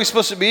what are we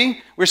supposed to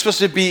be? We're supposed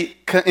to be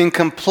in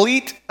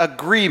complete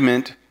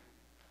agreement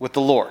with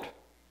the Lord,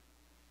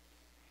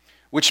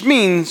 which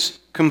means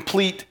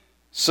complete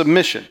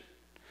submission.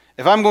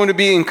 If I'm going to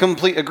be in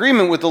complete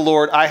agreement with the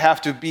Lord, I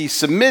have to be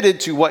submitted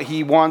to what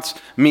he wants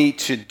me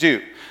to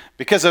do.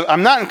 Because if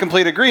I'm not in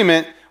complete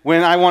agreement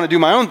when I want to do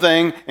my own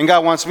thing and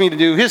God wants me to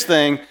do his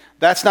thing,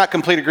 that's not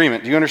complete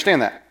agreement. Do you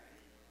understand that?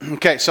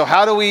 Okay, so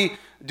how do we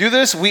do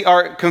this? We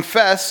are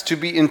confessed to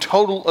be in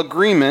total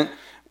agreement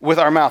with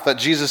our mouth that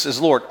Jesus is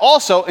Lord.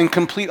 Also in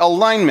complete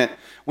alignment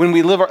when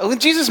we live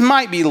Jesus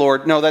might be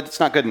Lord. No, that's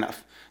not good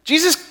enough.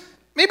 Jesus,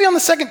 maybe on the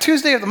second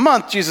Tuesday of the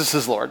month, Jesus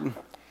is Lord.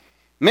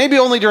 Maybe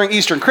only during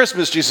Easter and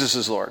Christmas, Jesus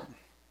is Lord.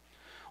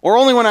 Or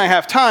only when I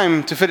have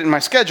time to fit it in my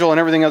schedule and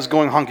everything else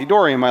going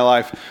honky-dory in my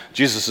life,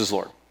 Jesus is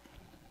Lord.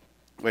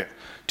 Wait,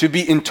 to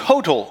be in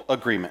total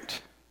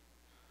agreement.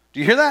 Do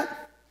you hear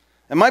that?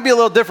 It might be a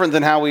little different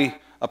than how we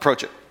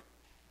approach it.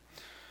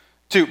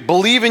 2,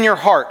 believe in your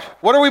heart.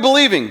 What are we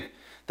believing?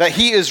 that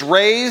he is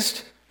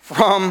raised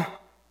from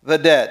the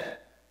dead,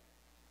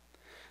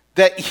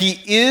 that he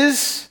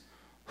is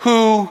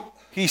who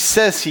he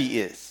says he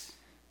is.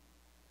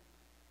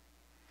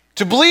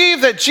 To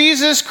believe that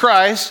Jesus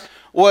Christ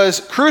was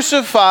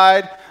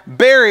crucified,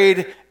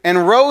 buried,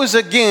 and rose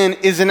again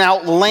is an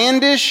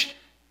outlandish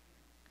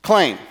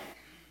claim.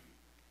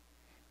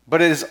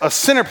 But it is a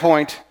center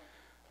point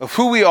of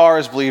who we are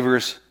as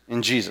believers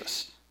in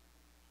Jesus.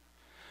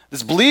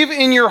 This believe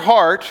in your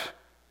heart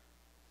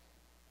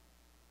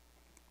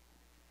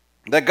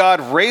that God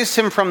raised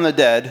him from the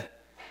dead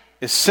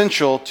is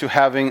essential to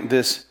having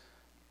this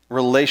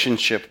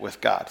relationship with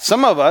God.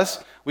 Some of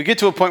us, we get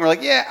to a point where we're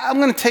like, yeah, I'm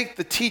going to take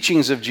the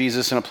teachings of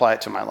Jesus and apply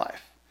it to my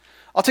life.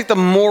 I'll take the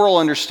moral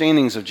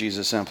understandings of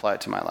Jesus and apply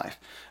it to my life.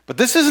 But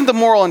this isn't the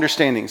moral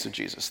understandings of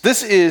Jesus.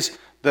 This is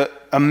the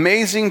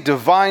amazing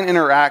divine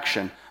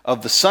interaction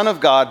of the Son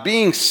of God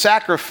being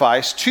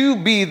sacrificed to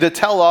be the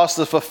telos,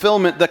 the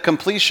fulfillment, the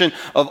completion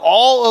of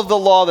all of the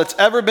law that's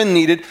ever been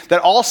needed, that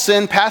all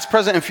sin, past,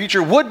 present, and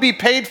future, would be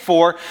paid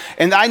for,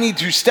 and I need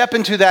to step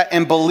into that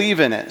and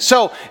believe in it.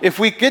 So if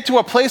we get to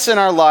a place in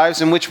our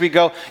lives in which we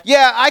go,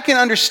 yeah, I can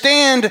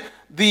understand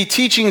the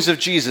teachings of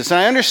Jesus, and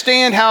I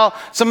understand how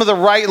some of the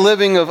right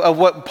living of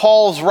what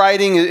Paul's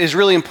writing is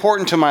really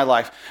important to my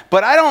life,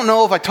 but I don't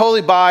know if I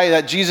totally buy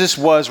that Jesus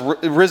was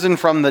risen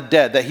from the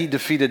dead, that he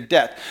defeated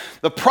death.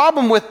 The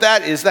problem with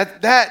that is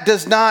that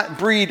does not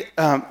breed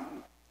the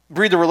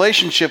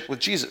relationship with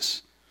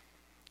Jesus.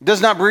 It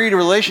does not breed a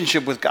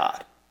relationship with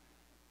God.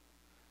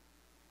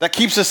 That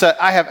keeps us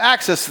at, I have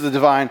access to the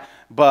divine,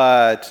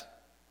 but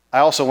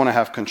I also want to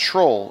have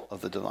control of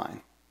the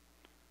divine.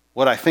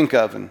 What I think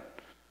of and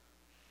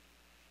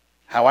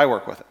how I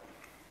work with it.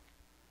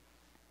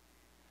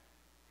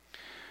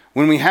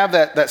 When we have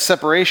that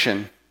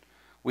separation,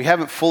 we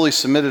haven't fully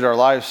submitted our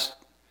lives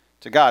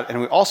to God, and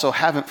we also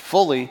haven't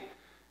fully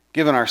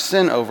given our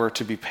sin over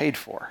to be paid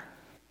for.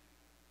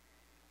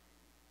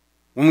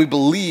 When we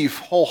believe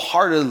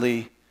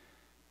wholeheartedly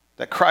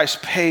that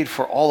Christ paid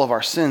for all of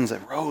our sins,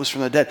 that rose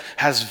from the dead,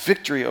 has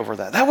victory over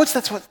that.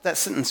 That's what that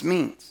sentence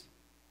means.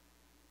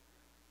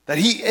 That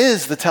he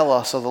is the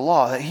telos of the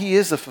law, that he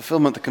is the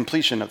fulfillment, the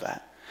completion of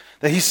that.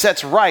 That he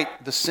sets right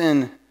the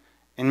sin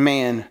and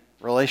man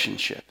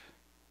relationship.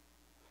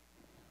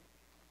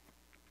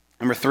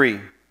 Number 3,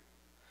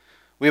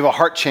 we have a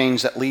heart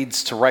change that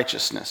leads to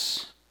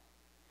righteousness.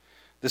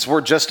 This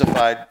word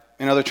justified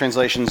in other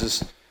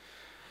translations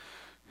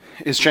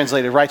is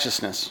translated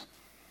righteousness.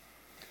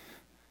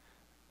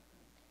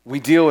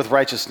 We deal with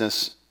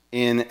righteousness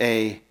in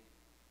a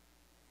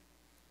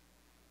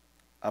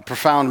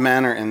profound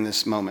manner in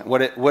this moment.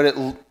 What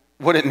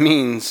it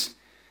means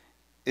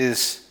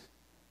is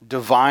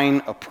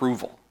divine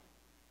approval.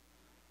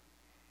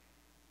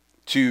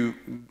 To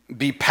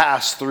be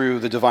passed through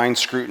the divine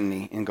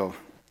scrutiny and go,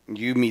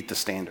 you meet the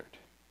standard.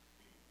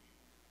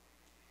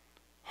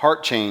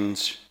 Heart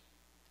change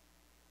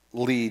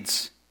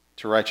leads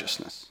to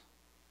righteousness.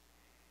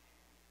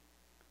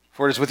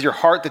 For it is with your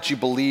heart that you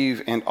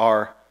believe and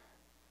are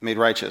made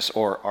righteous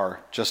or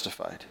are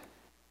justified.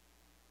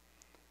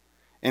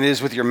 And it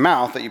is with your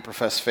mouth that you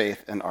profess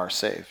faith and are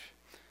saved.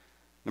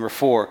 Number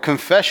 4,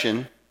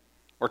 confession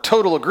or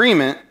total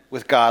agreement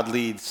with God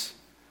leads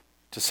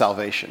to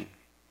salvation.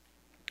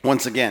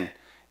 Once again,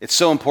 it's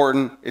so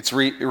important, it's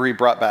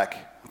brought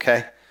back,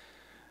 okay?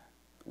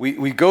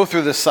 We go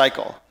through this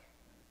cycle.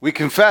 We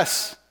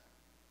confess,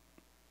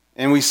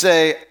 and we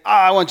say,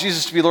 I want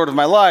Jesus to be Lord of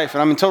my life,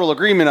 and I'm in total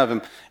agreement of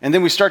him. And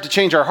then we start to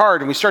change our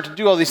heart, and we start to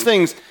do all these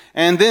things,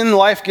 and then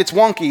life gets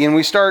wonky, and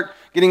we start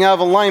getting out of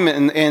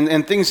alignment,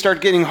 and things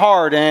start getting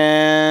hard,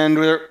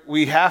 and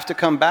we have to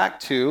come back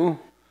to,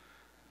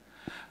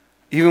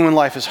 even when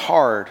life is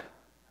hard,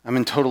 I'm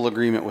in total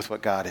agreement with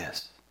what God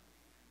is.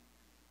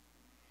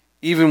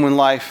 Even when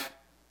life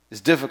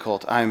is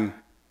difficult, I'm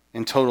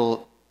in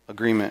total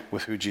agreement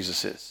with who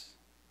Jesus is.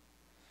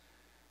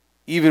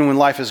 Even when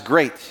life is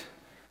great,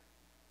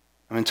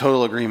 I'm in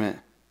total agreement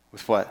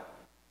with what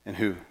and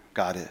who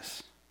God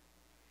is.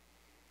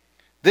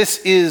 This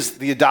is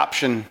the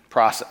adoption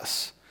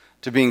process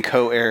to being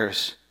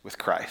co-heirs with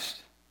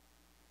Christ.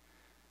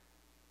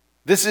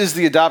 This is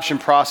the adoption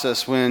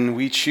process when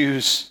we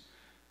choose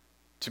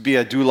to be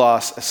a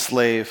doulos, a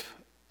slave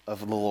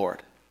of the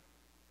Lord.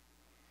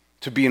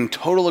 To be in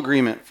total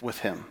agreement with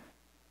him.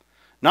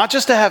 Not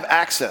just to have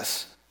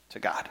access to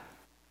God,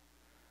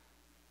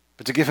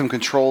 but to give him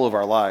control of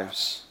our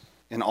lives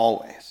in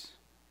all ways.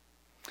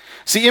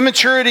 See,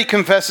 immaturity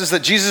confesses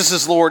that Jesus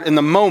is Lord in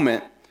the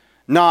moment,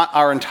 not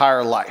our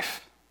entire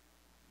life.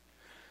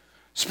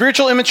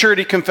 Spiritual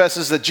immaturity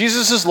confesses that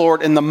Jesus is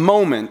Lord in the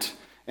moment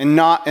and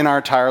not in our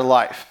entire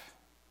life.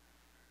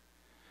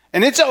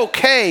 And it's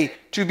okay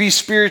to be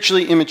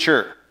spiritually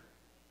immature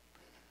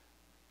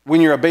when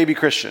you're a baby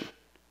Christian,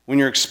 when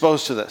you're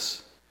exposed to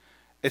this.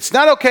 It's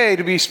not okay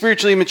to be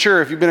spiritually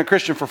immature if you've been a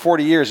Christian for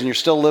 40 years and you're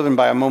still living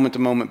by a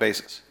moment-to-moment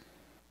basis.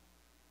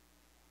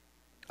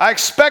 I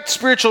expect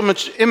spiritual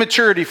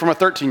immaturity from a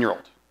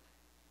 13-year-old.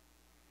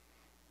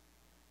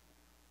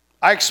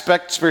 I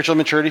expect spiritual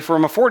maturity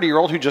from a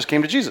 40-year-old who just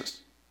came to Jesus.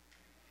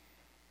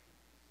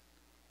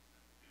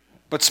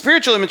 But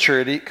spiritual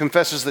immaturity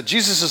confesses that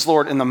Jesus is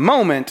Lord in the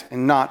moment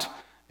and not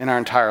in our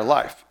entire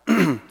life.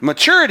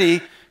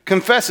 Maturity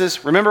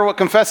confesses, remember what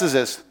confesses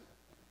is?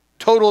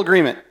 Total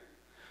agreement.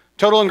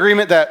 Total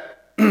agreement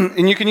that,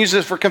 and you can use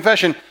this for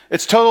confession,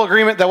 it's total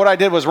agreement that what I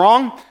did was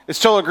wrong. It's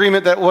total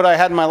agreement that what I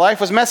had in my life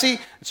was messy.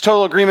 It's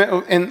total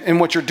agreement in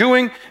what you're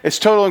doing. It's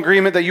total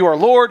agreement that you are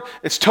Lord.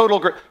 It's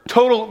total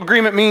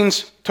agreement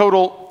means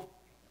total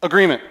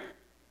agreement.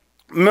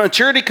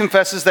 Maturity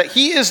confesses that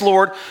he is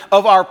Lord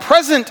of our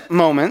present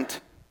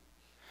moment,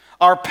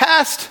 our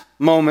past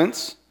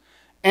moments,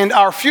 and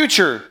our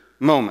future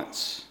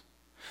moments.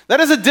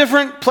 That is a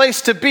different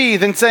place to be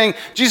than saying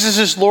Jesus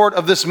is Lord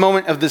of this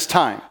moment, of this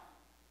time.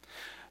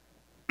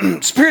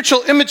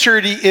 Spiritual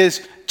immaturity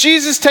is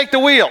Jesus take the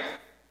wheel,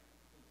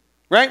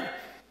 right?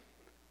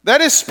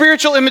 That is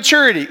spiritual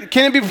immaturity.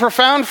 Can it be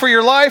profound for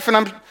your life?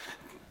 And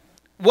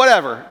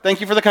whatever.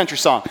 Thank you for the country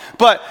song.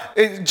 But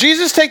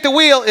Jesus take the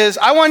wheel is,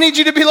 I need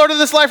you to be Lord of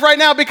this life right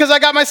now because I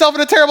got myself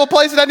in a terrible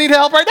place and I need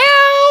help right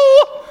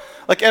now.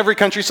 Like every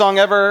country song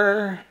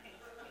ever.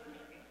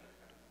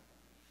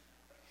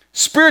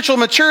 Spiritual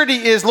maturity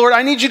is, Lord,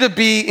 I need you to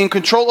be in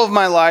control of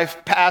my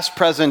life, past,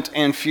 present,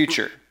 and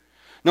future.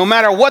 No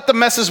matter what the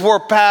messes were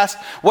past,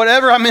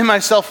 whatever I'm in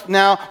myself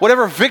now,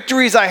 whatever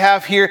victories I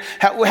have here,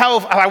 how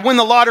if I win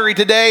the lottery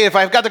today, if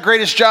I've got the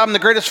greatest job and the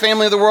greatest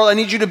family of the world, I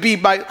need you to be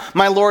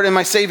my Lord and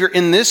my Savior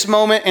in this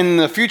moment and in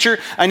the future.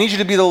 I need you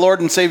to be the Lord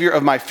and Savior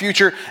of my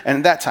future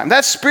and that time.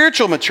 That's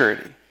spiritual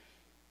maturity.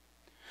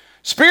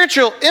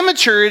 Spiritual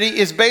immaturity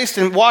is based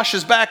and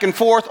washes back and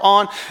forth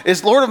on,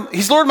 he's Lord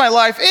of my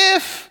life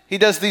if he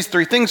does these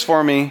three things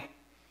for me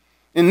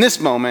in this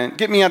moment,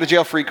 get me out of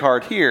jail free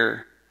card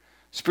here.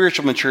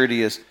 Spiritual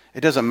maturity is,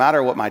 it doesn't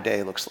matter what my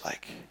day looks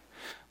like.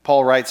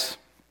 Paul writes,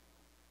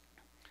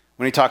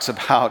 when he talks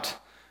about,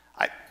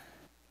 I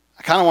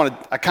kind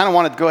of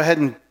want to go ahead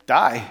and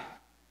die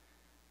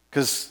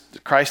because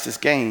Christ is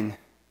gain.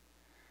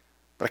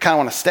 But I kind of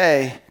want to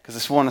stay because I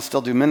just want to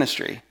still do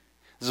ministry.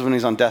 This is when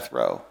he's on death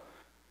row.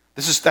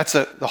 That's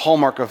the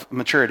hallmark of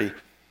maturity.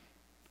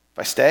 If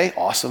I stay,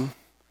 awesome.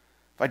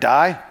 If I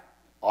die,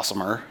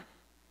 awesomer.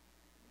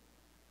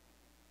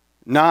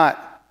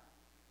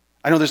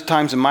 I know there's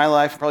times in my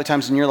life, probably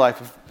times in your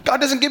life, if God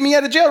doesn't get me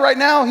out of jail right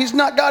now, he's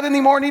not God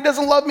anymore, and he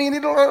doesn't love me,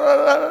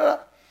 and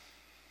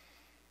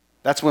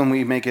that's when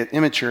we make it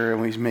immature,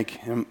 and we make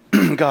him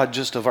God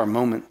just of our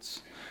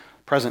moments,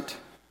 present.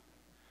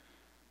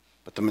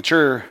 But the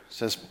mature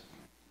says,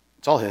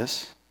 it's all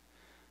his.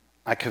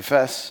 I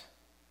confess,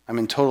 I'm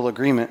in total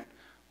agreement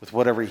with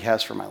whatever he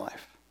has for my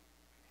life.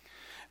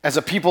 As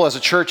a people, as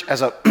a church,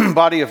 as a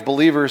body of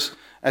believers,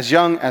 as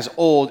young, as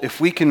old,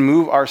 if we can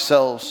move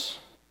ourselves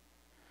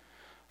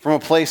from a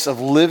place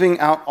of living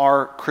out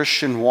our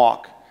Christian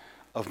walk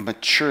of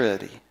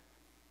maturity,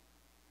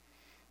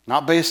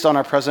 not based on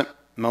our present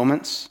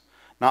moments,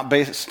 not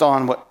based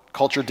on what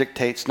culture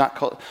dictates,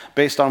 not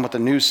based on what the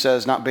news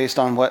says, not based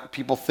on what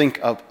people think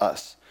of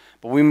us,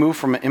 but we move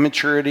from an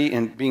immaturity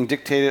and being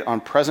dictated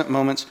on present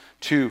moments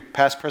to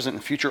past, present,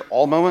 and future,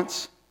 all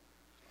moments,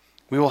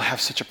 we will have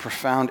such a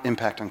profound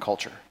impact on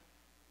culture.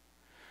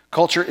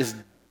 Culture is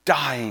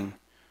dying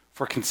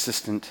for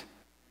consistent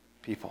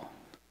people.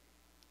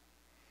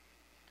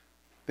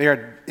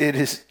 It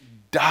is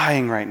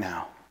dying right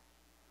now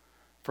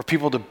for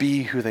people to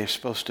be who they're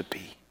supposed to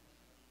be.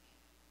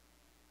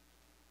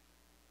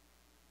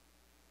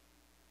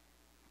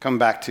 Come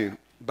back to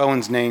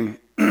Bowen's name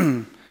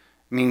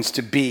means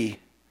to be,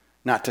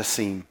 not to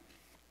seem.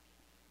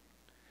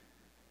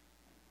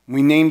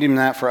 We named him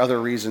that for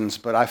other reasons,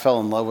 but I fell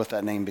in love with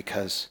that name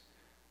because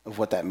of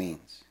what that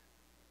means.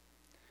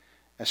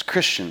 As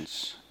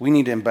Christians, we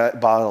need to embody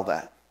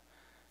that.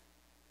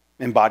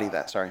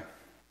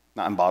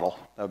 Not embottle.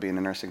 That would be an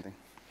interesting thing.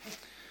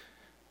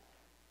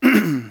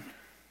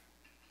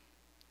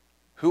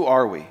 Who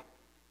are we?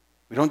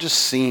 We don't just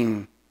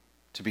seem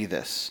to be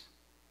this.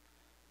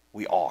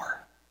 We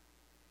are.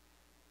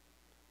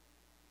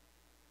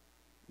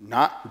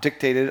 Not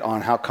dictated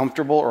on how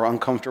comfortable or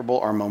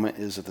uncomfortable our moment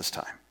is at this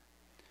time.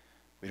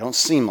 We don't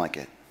seem like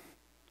it.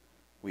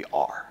 We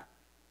are.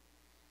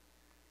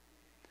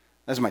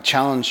 That's my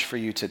challenge for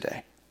you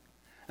today.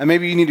 And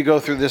maybe you need to go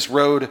through this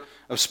road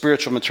of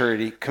spiritual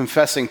maturity,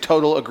 confessing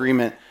total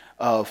agreement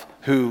of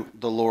who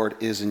the Lord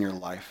is in your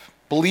life.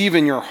 Believe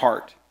in your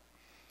heart.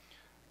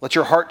 Let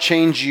your heart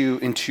change you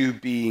into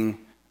being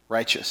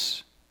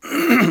righteous.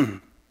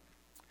 And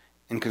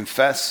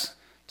confess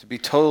to be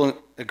total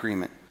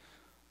agreement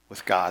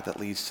with God that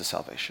leads to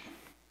salvation.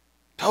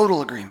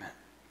 Total agreement.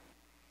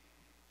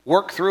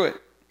 Work through it.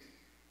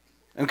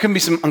 And it can be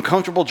some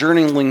uncomfortable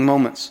journaling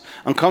moments,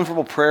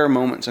 uncomfortable prayer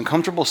moments,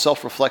 uncomfortable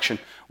self-reflection.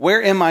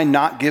 Where am I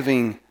not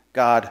giving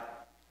God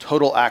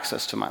total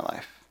access to my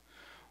life?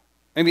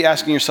 Maybe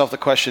asking yourself the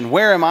question,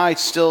 where am I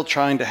still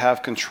trying to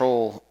have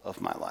control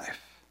of my life?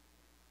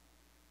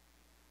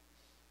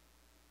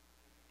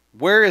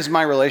 Where is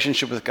my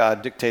relationship with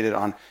God dictated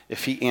on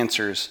if he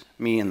answers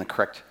me in the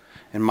correct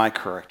in my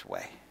correct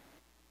way.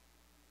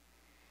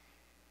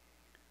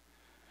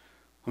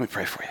 Let me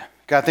pray for you.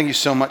 God, thank you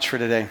so much for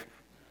today.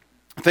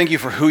 Thank you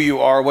for who you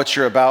are, what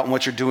you're about, and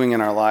what you're doing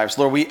in our lives.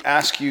 Lord, we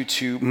ask you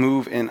to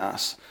move in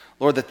us.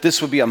 Lord, that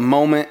this would be a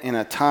moment in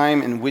a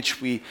time in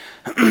which we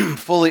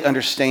fully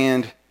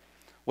understand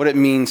what it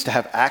means to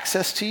have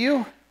access to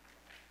you,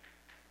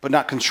 but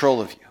not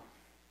control of you.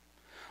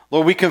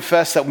 Lord, we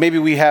confess that maybe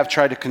we have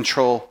tried to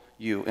control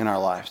you in our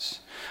lives.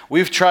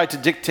 We've tried to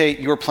dictate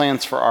your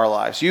plans for our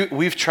lives.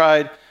 We've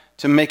tried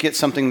to make it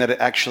something that it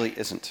actually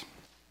isn't.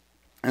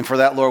 And for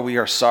that, Lord, we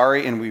are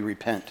sorry and we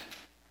repent.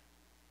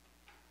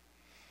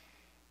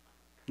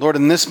 Lord,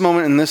 in this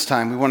moment, in this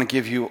time, we want to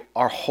give you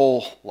our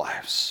whole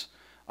lives,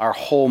 our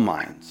whole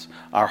minds,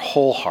 our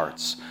whole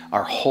hearts,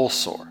 our whole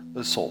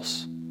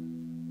souls.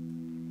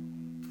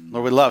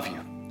 Lord, we love you.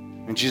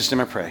 In Jesus'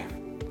 name I pray.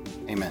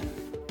 Amen.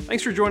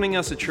 Thanks for joining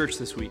us at church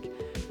this week,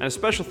 and a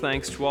special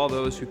thanks to all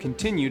those who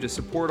continue to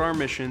support our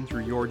mission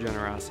through your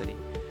generosity.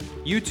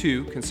 You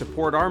too can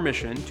support our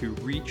mission to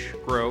reach,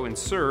 grow, and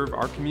serve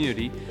our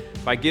community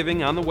by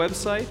giving on the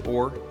website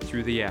or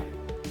through the app.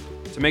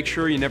 To make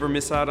sure you never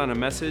miss out on a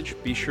message,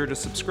 be sure to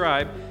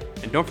subscribe,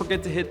 and don't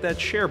forget to hit that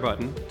share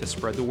button to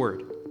spread the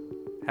word.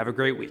 Have a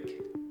great week.